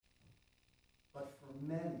But for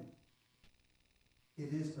many,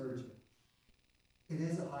 it is urgent. It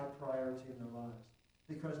is a high priority in their lives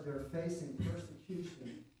because they're facing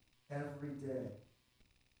persecution every day.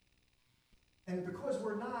 And because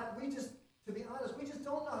to be honest, we just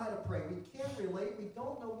don't know how to pray. We can't relate. We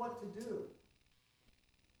don't know what to do.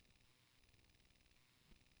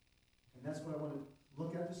 And that's what I want to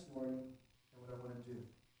look at this morning and what I want to do.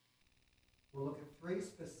 We'll look at 3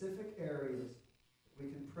 specific areas that we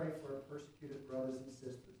can pray for our persecuted brothers and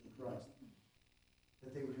sisters in Christ.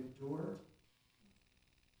 That they would endure,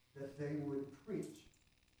 that they would preach,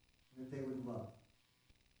 and that they would love.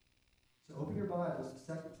 So open your Bibles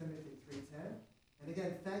to 2 Timothy 3:10. And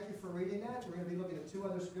again, thank you for reading that. We're going to be looking at 2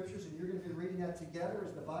 other scriptures, and you're going to be reading that together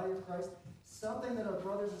as the body of Christ. Something that our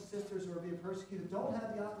brothers and sisters who are being persecuted don't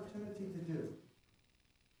have the opportunity to do.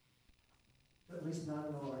 At least not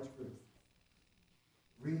in a large group.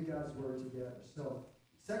 Read God's word together. So,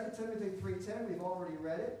 2 Timothy 3:10, we've already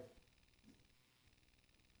read it.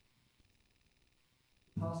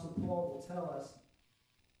 Apostle Paul will tell us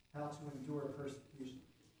how to endure persecution.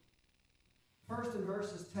 First, in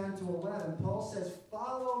verses 10 to 11, Paul says,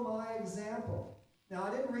 "Follow my example." Now,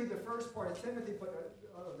 I didn't read the first part of Timothy, but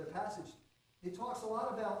the passage. He talks a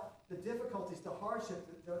lot about the difficulties, the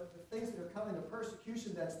hardship, the things that are coming, the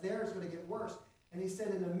persecution that's there is going to get worse. And he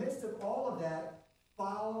said, in the midst of all of that,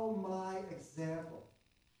 follow my example.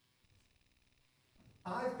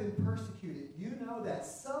 I've been persecuted. You know that.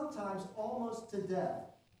 Sometimes almost to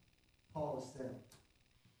death, Paul is saying.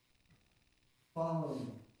 Follow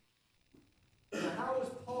me. Now, how is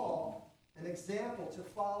Paul an example to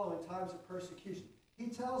follow in times of persecution? He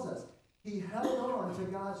tells us he held on to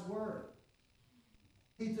God's word.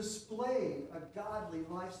 He displayed a godly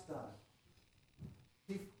lifestyle.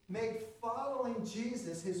 He made following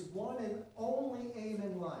Jesus his one and only aim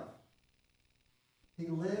in life. He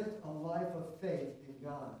lived a life of faith in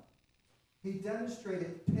God. He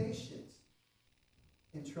demonstrated patience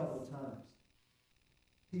in troubled times.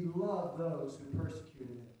 He loved those who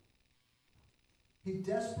persecuted him. He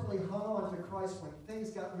desperately hung on to Christ when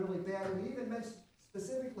things got really bad. And he even mentioned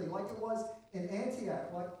specifically, like it was in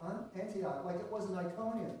Antioch, like it was in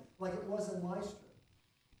Iconium, like it was in Lystra.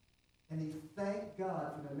 And he thanked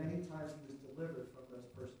God for the many times he was delivered from those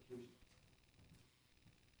persecutions.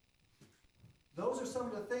 Those are some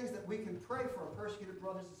of the things that we can pray for our persecuted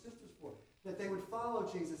brothers and sisters for, that they would follow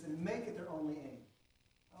Jesus and make it their only aim.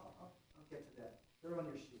 I'll get to that. They're on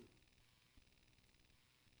your sheet.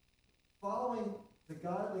 Following the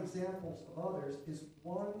godly examples of others is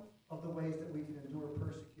one of the ways that we can endure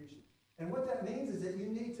persecution. And what that means is that you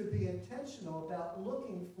need to be intentional about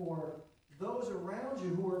looking for those around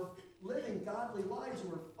you who are living godly lives,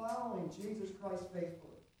 who are following Jesus Christ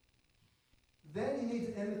faithfully. Then you need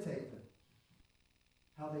to imitate them.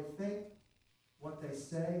 How they think, what they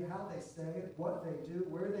say, how they say it, what they do,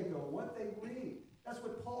 where they go, what they read. That's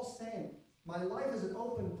what Paul's saying. My life is an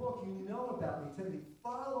open book. You know about me, Timothy.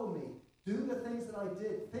 Follow me. Do the things that I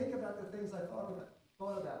did. Think about the things I thought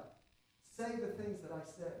about. Say the things that I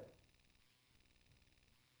said.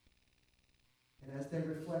 And as they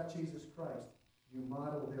reflect Jesus Christ, you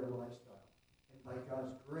model their lifestyle. And by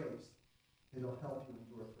God's grace, it'll help you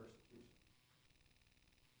endure persecution.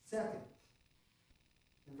 Second,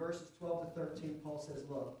 in verses 12 to 13, Paul says,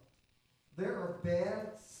 look, there are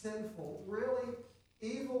bad, sinful, really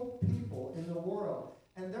evil people in the world.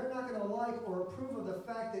 And they're not going to like or approve of the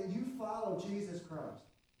fact that you follow Jesus Christ.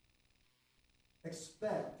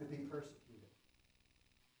 Expect to be persecuted.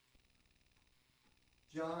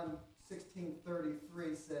 John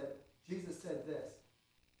 16:33 said, Jesus said this,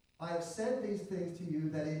 I have said these things to you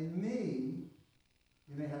that in me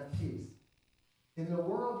you may have peace. In the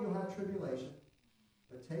world you'll have tribulation,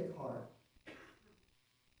 but take heart.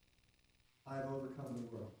 I have overcome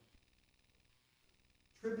the world.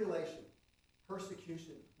 Tribulation,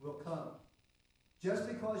 persecution will come just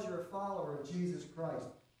because you're a follower of Jesus Christ.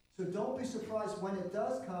 So don't be surprised when it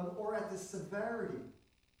does come or at the severity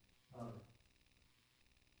of it.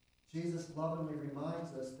 Jesus lovingly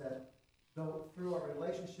reminds us that though through our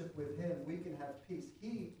relationship with him we can have peace.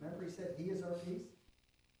 Remember he said he is our peace?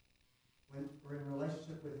 When we're in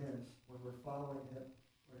relationship with him, when we're following him,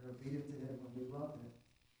 when we're obedient to him, when we love him,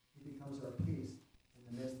 he becomes our peace in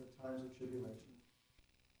the midst of times of tribulation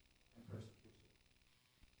and persecution.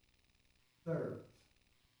 Third,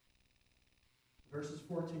 verses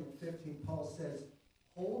 14 and 15, Paul says,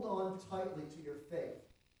 hold on tightly to your faith.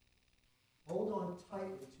 Hold on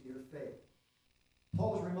tightly to your faith.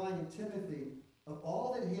 Paul was reminding Timothy of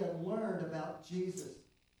all that he had learned about Jesus.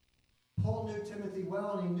 Paul knew Timothy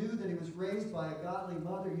well, and he knew that he was raised by a godly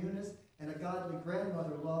mother, Eunice, and a godly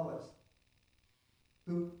grandmother, Lois.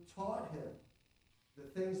 who taught him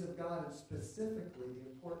the things of God and specifically the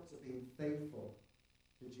importance of being faithful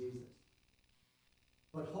to Jesus.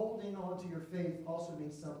 But holding on to your faith also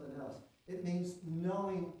means something else. It means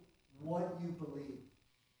knowing what you believe.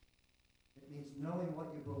 It means knowing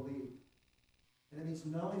what you believe. And it means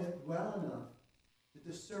knowing it well enough to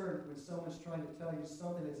discern when someone's trying to tell you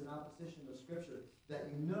something is in opposition to Scripture, that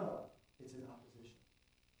you know it's in opposition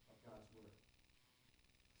of God's Word.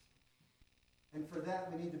 And for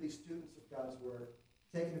that, we need to be students of God's Word,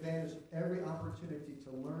 taking advantage of every opportunity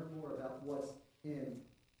to learn more about what's in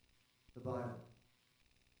the Bible.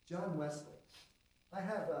 John Wesley. I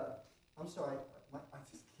have I'm sorry, I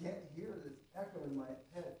just can't hear this echo in my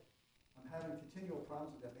head. I'm having continual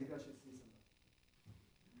problems with that. Maybe I should see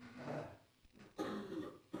somebody.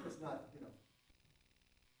 It's not,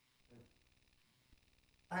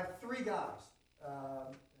 I have three guys.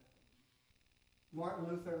 Martin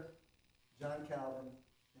Luther, John Calvin,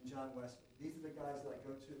 and John Wesley. These are the guys that I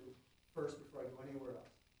go to first before I go anywhere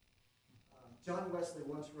else. John Wesley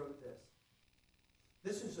once wrote this.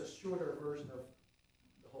 This is a shorter version of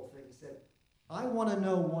the whole thing. He said, I want to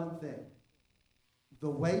know one thing, the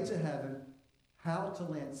way to heaven, how to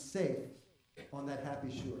land safe on that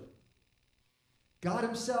happy shore. God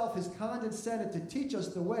himself has condescended to teach us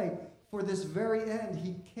the way. For this very end,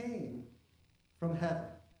 he came from heaven.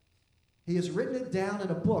 He has written it down in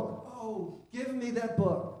a book. Oh, give me that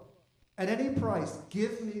book. At any price,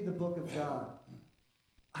 give me the book of God.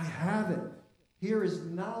 I have it. Here is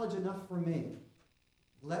knowledge enough for me.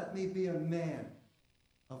 Let me be a man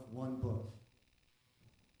of one book.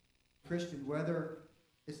 Christian, whether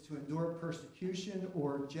it's to endure persecution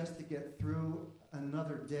or just to get through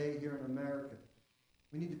another day here in America,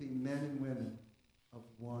 we need to be men and women of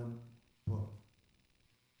one book.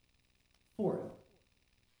 Fourth,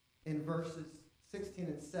 in verses 16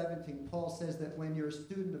 and 17, Paul says that when you're a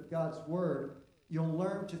student of God's Word, you'll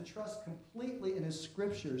learn to trust completely in his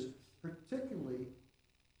Scriptures, particularly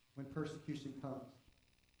when persecution comes.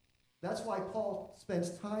 That's why Paul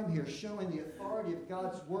spends time here showing the authority of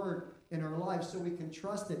God's Word in our lives so we can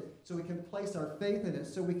trust it, so we can place our faith in it,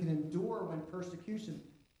 so we can endure when persecution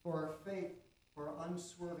for our faith, for our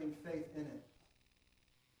unswerving faith in it.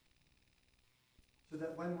 So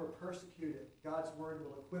that when we're persecuted, God's Word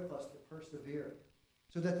will equip us to persevere.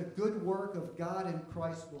 So that the good work of God in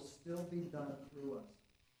Christ will still be done through us.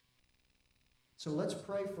 So let's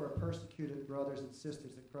pray for our persecuted brothers and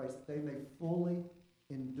sisters in Christ, that they may fully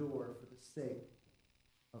endure for the sake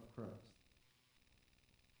of Christ.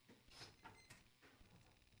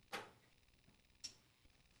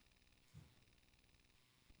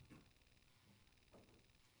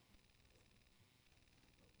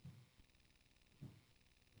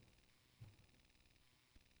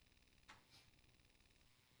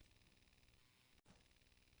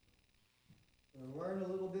 We'll learn a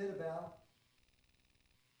little bit about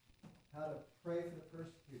how to pray for the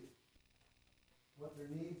persecuted, what their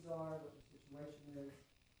needs are, what their situation is.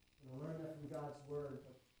 We'll learn that from God's Word.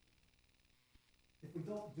 But if we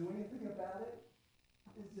don't do anything about it,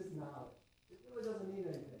 it's just knowledge. It really doesn't mean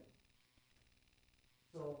anything.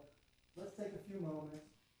 So let's take a few moments,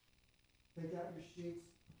 take out your sheets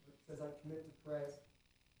where it says I commit to pray,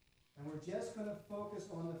 and we're just going to focus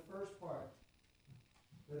on the first part,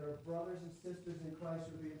 that our brothers and sisters in Christ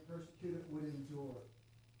who are being persecuted would endure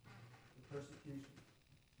the persecution,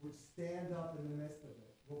 would stand up in the midst of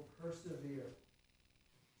it, will persevere.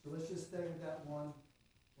 So let's just stay with that one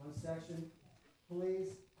section.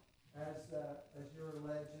 Please, as you're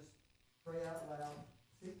led, just pray out loud.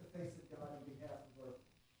 Seek the face of God on behalf of our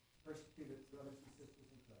persecuted brothers and sisters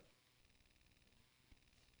in Christ.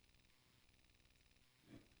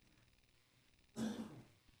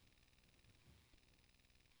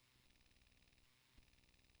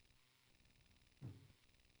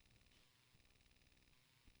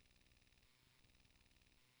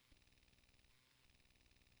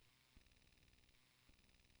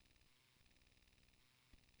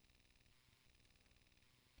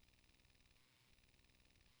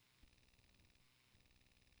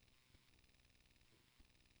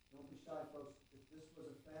 Don't be shy, folks. If this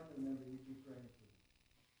was a family member, you'd be praying for.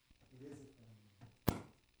 It is a family member.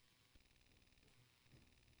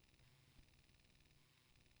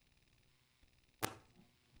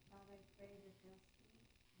 Father, I pray that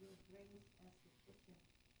your grace is sufficient,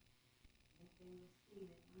 that they will see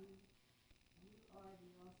that you are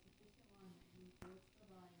the all-sufficient one, that you both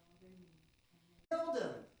provide all their needs. Killed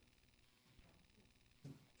him.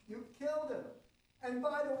 You killed him. And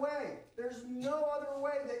by the way, there's no other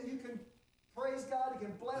way that you can praise God, you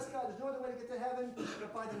can bless God. There's no other way to get to heaven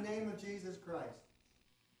but by the name of Jesus Christ.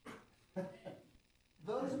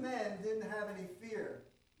 men didn't have any fear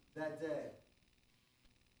that day.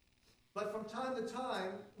 But from time to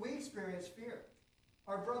time, we experience fear.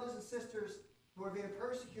 Our brothers and sisters who are being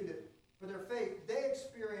persecuted for their faith, they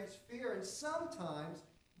experience fear. And sometimes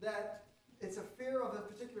that it's a fear of a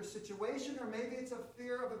particular situation, or maybe it's a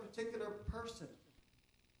fear of a particular person.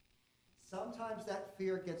 Sometimes that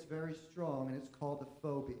fear gets very strong, and it's called a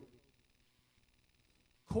phobia.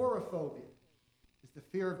 Chorophobia is the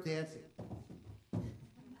fear of dancing.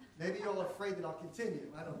 Maybe you're all afraid that I'll continue.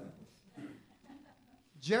 I don't know.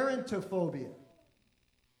 Gerontophobia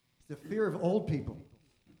is the fear of old people.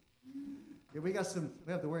 Yeah, we have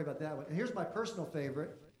to worry about that one. And here's my personal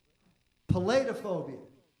favorite. Peladophobia.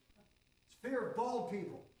 It's fear of bald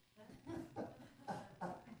people.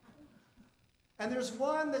 And there's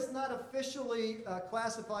one that's not officially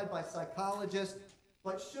classified by psychologists,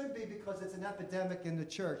 but should be because it's an epidemic in the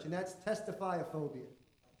church, and that's testifiophobia.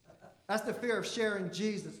 That's the fear of sharing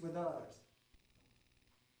Jesus with others.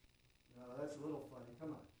 No, that's a little funny. Come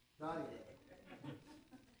on. Not even.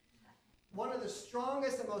 One of the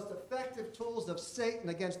strongest and most effective tools of Satan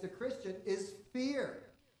against the Christian is fear.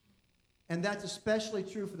 And that's especially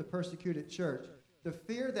true for the persecuted church. The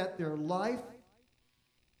fear that their life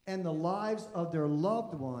and the lives of their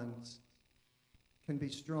loved ones can be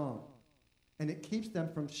strong. And it keeps them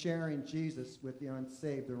from sharing Jesus with the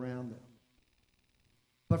unsaved around them.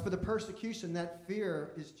 But for the persecution, that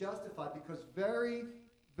fear is justified because very,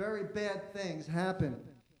 very bad things happen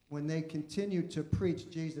when they continue to preach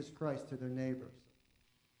Jesus Christ to their neighbors.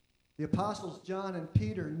 The apostles John and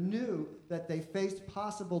Peter knew that they faced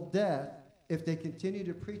possible death if they continued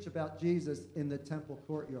to preach about Jesus in the temple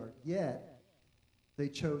courtyard. Yet, they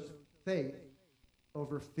chose faith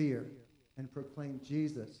over fear and proclaimed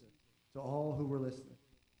Jesus to all who were listening.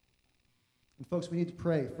 And folks, we need to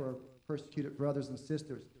pray for our persecuted brothers and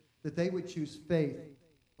sisters that they would choose faith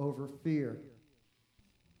over fear.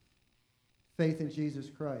 Faith in Jesus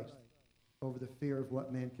Christ over the fear of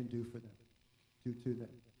what man can do for them, do to them.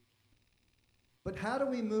 But how do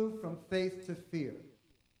we move from faith to fear?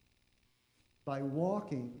 By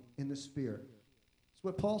walking in the Spirit. That's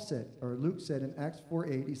what Paul said, or Luke said in Acts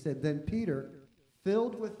 4:8. He said, "Then Peter,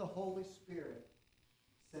 filled with the Holy Spirit,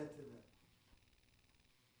 said to them."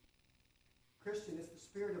 Christian, it's the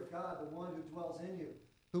Spirit of God, the one who dwells in you,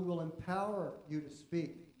 who will empower you to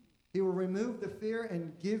speak. He will remove the fear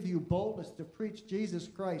and give you boldness to preach Jesus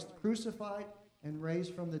Christ, crucified and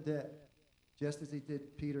raised from the dead, just as he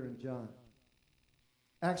did Peter and John.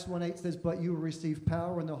 Acts 1:8 says, "But you will receive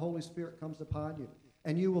power when the Holy Spirit comes upon you,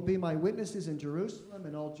 and you will be my witnesses in Jerusalem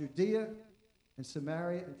and all Judea and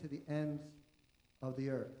Samaria and to the ends of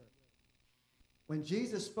the earth." When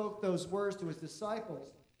Jesus spoke those words to his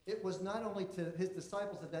disciples, it was not only to his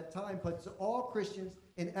disciples at that time, but to all Christians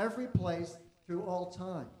in every place through all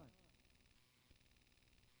time.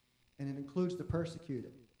 And it includes the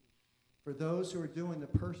persecuted. For those who are doing the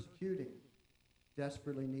persecuting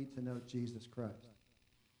desperately need to know Jesus Christ.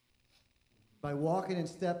 By walking in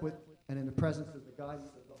step with and in the presence of the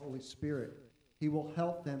guidance of the Holy Spirit, he will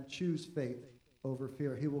help them choose faith over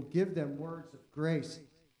fear. He will give them words of grace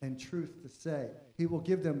and truth to say. He will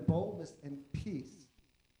give them boldness and peace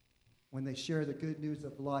when they share the good news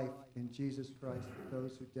of life in Jesus Christ with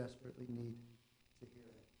those who desperately need to hear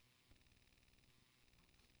it.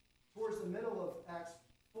 Towards the middle of Acts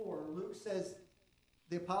 4, Luke says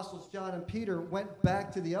the apostles John and Peter went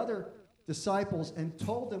back to the other disciples and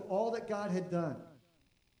told them all that God had done.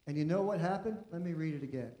 And you know what happened? Let me read it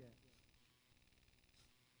again.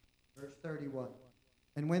 Verse 31.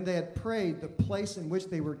 "And when they had prayed, the place in which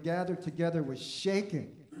they were gathered together was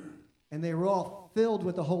shaken, and they were all filled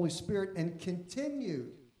with the Holy Spirit and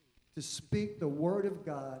continued to speak the word of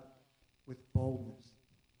God with boldness."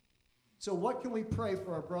 So what can we pray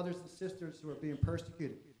for our brothers and sisters who are being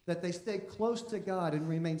persecuted? That they stay close to God and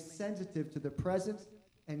remain sensitive to the presence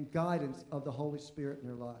and guidance of the Holy Spirit in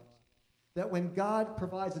their lives. That when God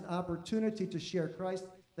provides an opportunity to share Christ,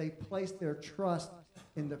 they place their trust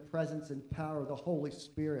in the presence and power of the Holy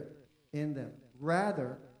Spirit in them.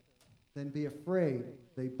 Rather than be afraid,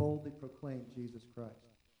 they boldly proclaim Jesus Christ.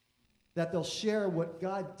 That they'll share what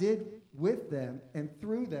God did with them and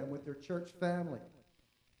through them with their church family.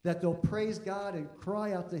 That they'll praise God and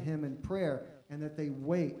cry out to him in prayer, and that they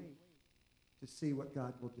wait to see what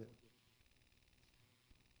God will do.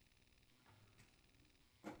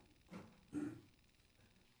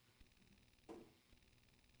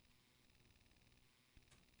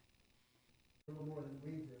 A little more than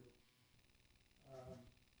we do.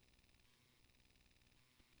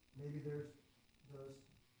 Maybe there's those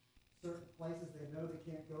certain places they know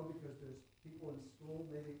they can't go because there's people in school.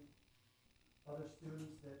 Maybe other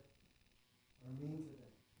students that are mean to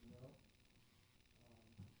them, you know.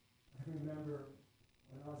 I remember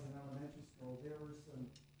when I was in elementary school, there were some,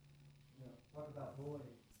 talk about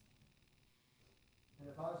bullying. And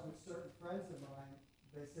if I was with certain friends of mine,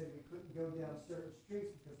 they said we couldn't go down certain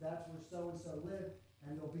streets because that's where so-and-so lived,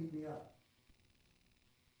 and they'll beat me up.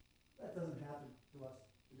 That doesn't happen to us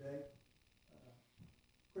today.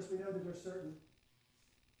 Of course, we know that there are certain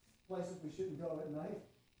places we shouldn't go at night.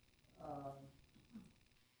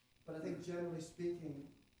 But I think generally speaking,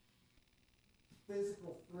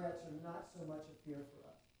 physical threats are not so much a fear for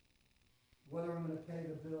us. Whether I'm going to pay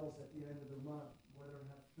the bills at the end of the month, whether I'm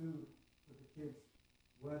going to have food for the kids,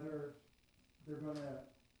 whether I'm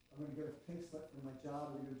going to get a pink slip from my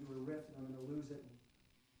job, or they're going to do a rift and I'm going to lose it.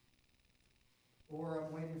 Or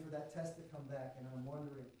I'm waiting for that test to come back and I'm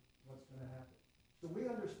wondering what's going to happen. So we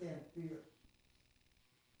understand fear.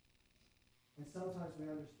 And sometimes we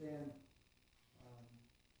understand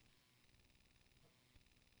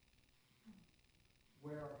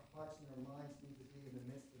where our hearts and our minds need to be in the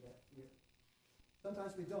midst of that fear.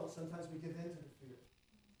 Sometimes we don't. Sometimes we give in to the fear.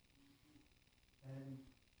 And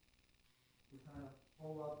we kind of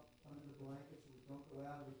pull up under the blankets, or we don't go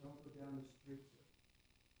out, or we don't go down the streets.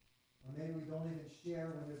 Or maybe we don't even share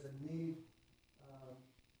when there's a need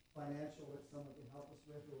financial that someone can help us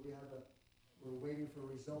with, or we're waiting for a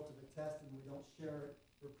result of a test and we don't share it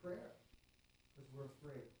for prayer because we're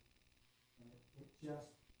afraid. And it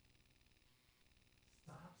just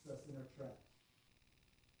stops us in our tracks.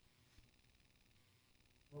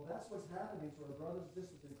 Well, that's what's happening to our brothers and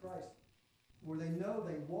sisters in Christ, where they know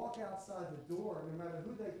they walk outside the door, no matter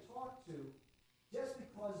who they talk to, just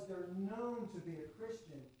because they're known to be a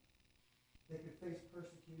Christian, they could face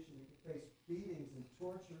persecution, they could face beatings and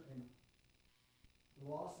torture and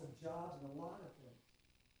loss of jobs and a lot of things.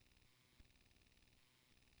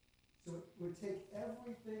 So it would take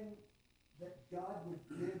everything that God would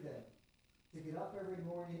give them to get up every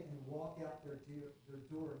morning and walk out their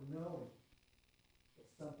door knowing that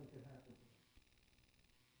something could happen to them.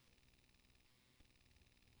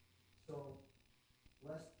 So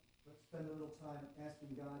let's spend a little time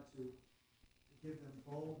asking God to give them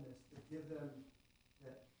boldness, to give them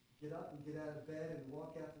that get up and get out of bed and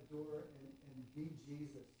walk out the door and be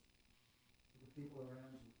Jesus to the people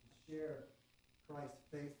around you, to share Christ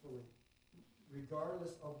faithfully,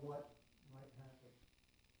 regardless of what might happen.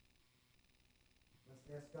 Let's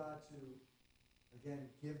ask God to, again,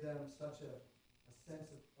 give them such a sense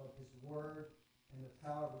of his word and the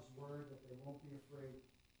power of his word that they won't be afraid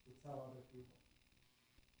to tell other people.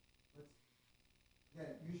 Let's,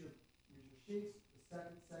 again, use your sheets, the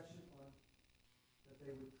second section on that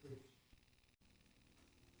they would preach.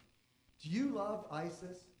 Do you love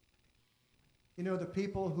ISIS? You know, the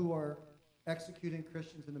people who are executing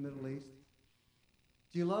Christians in the Middle East?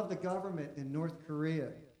 Do you love the government in North Korea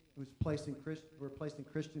who's placing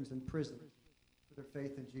Christians in prison for their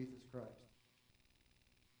faith in Jesus Christ?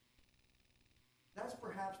 That's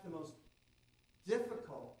perhaps the most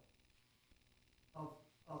difficult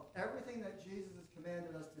of everything that Jesus has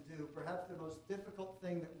commanded us to do, perhaps the most difficult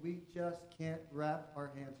thing that we just can't wrap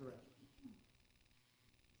our hands around.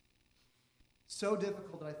 So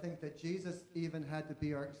difficult that I think that Jesus even had to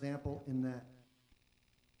be our example in that.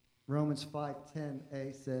 Romans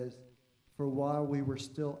 5:10a says, "For while we were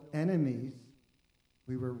still enemies,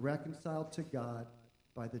 we were reconciled to God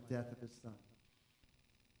by the death of his Son."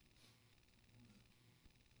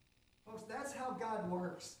 Folks, that's how God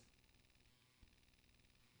works.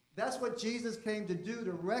 That's what Jesus came to do,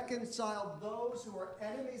 to reconcile those who are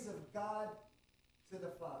enemies of God to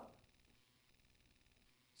the Father.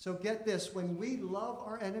 So get this, when we love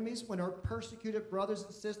our enemies, when our persecuted brothers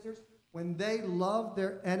and sisters, when they love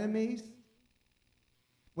their enemies,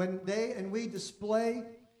 when we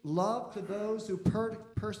display love to those who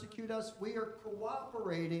persecute us, we are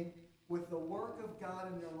cooperating with the work of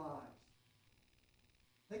God in their lives.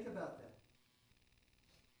 Think about that.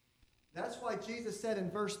 That's why Jesus said in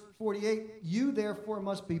verse 48, "You therefore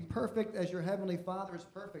must be perfect as your heavenly Father is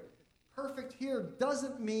perfect." Perfect here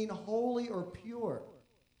doesn't mean holy or pure.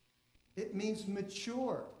 It means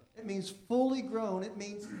mature. It means fully grown. It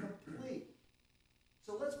means complete.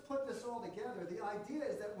 So let's put this all together. The idea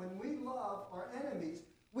is that when we love our enemies,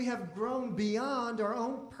 we have grown beyond our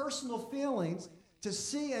own personal feelings to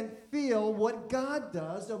see and feel what God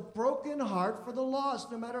does, a broken heart for the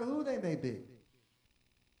lost, no matter who they may be.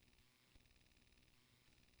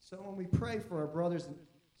 So when we pray for our brothers and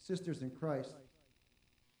sisters in Christ,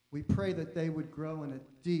 we pray that they would grow in a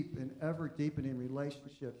deep and ever-deepening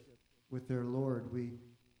relationship with their Lord,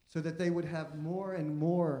 so that they would have more and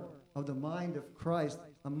more of the mind of Christ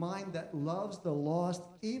a mind that loves the lost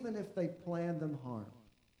even if they plan them harm.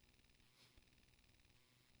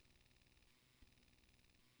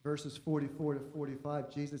 Verses 44 to 45,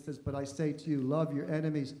 Jesus says, "But I say to you, love your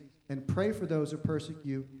enemies and pray for those who persecute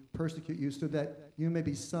you, so that you may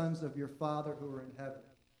be sons of your Father who are in heaven."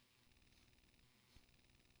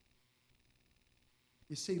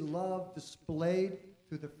 You see, love displayed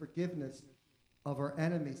through the forgiveness of our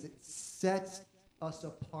enemies, it sets us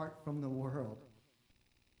apart from the world.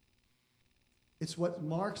 It's what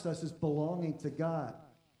marks us as belonging to God.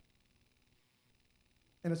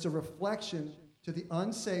 And it's a reflection to the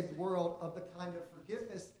unsaved world of the kind of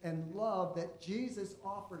forgiveness and love that Jesus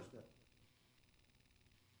offers them.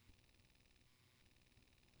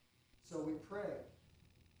 So we pray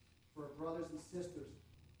for our brothers and sisters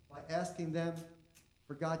by asking them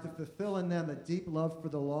for God to fulfill in them a deep love for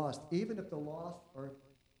the lost, even if the lost are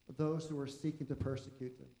those who are seeking to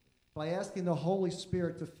persecute them. By asking the Holy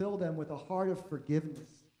Spirit to fill them with a heart of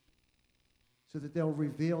forgiveness so that they'll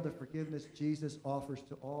reveal the forgiveness Jesus offers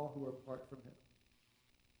to all who are apart from him.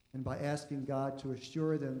 And by asking God to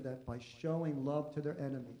assure them that by showing love to their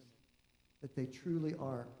enemies, that they truly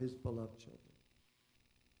are his beloved children.